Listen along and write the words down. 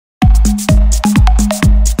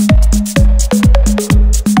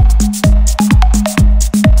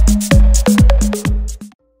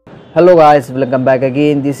Hello guys, welcome back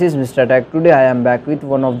again. This is Mr. Tech. Today I am back with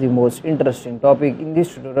one of the most interesting topic. In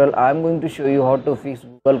this tutorial I am going to show you how to fix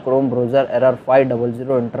Google Chrome browser error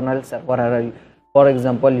 500 internal server error. For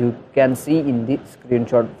example, you can see in the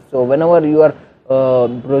screenshot. So whenever you are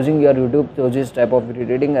browsing your YouTube, so this type of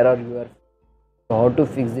irritating error you are. So how to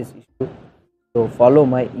fix this issue? So follow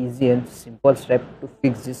my easy and simple step to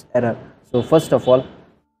fix this error. So first of all,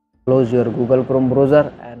 close your Google Chrome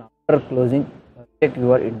browser, and after closing, check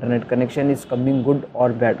your internet connection is coming good or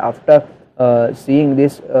bad. After seeing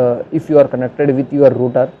this, if you are connected with your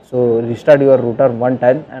router, so restart your router one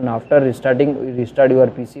time, and after restarting, restart your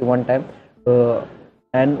PC one time,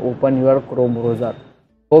 and open your Chrome browser.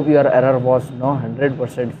 Hope your error was now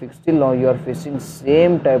 100% fixed. Till now you are facing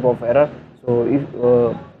same type of error. So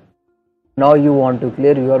if now you want to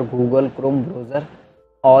clear your Google Chrome browser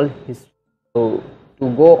all history. So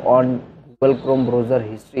to go on Google Chrome browser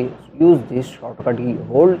history, use this shortcut key,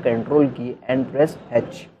 hold Control key and press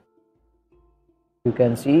H. You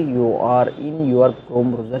can see you are in your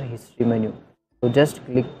Chrome browser history menu. So just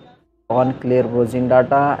click on clear browsing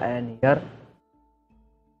data, and here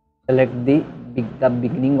select the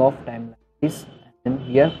beginning of timeline this, and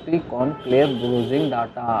here click on clear browsing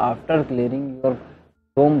data. After clearing your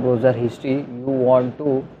Chrome browser history, you want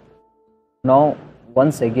to now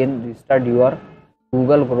once again restart your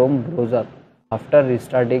Google Chrome browser. After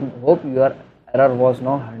restarting, hope your error was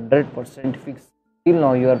now 100% fixed. Till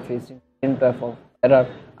now you are facing same type of error.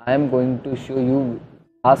 I am going to show you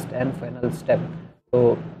last and final step.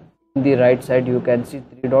 So in the right side you can see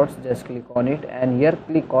three dots, just click on it, and here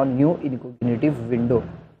click on new incognito window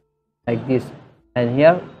like this, and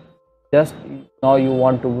here just now you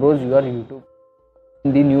want to browse your YouTube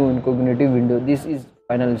in the new incognito window. This is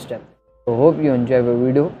final step. So hope you enjoy the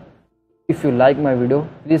video. If you like my video,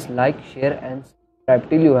 please like, share and subscribe.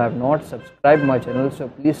 Till you have not subscribed my channel, so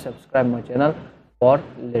please subscribe my channel for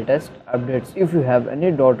latest updates. If you have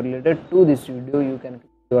any doubt related to this video, you can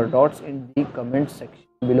click your doubts in the comment section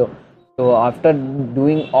below. So after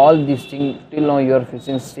doing all these things, till now you are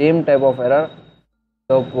facing same type of error.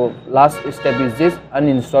 So last step is this: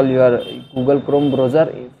 uninstall your Google Chrome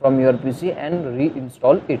browser from your PC and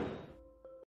reinstall it.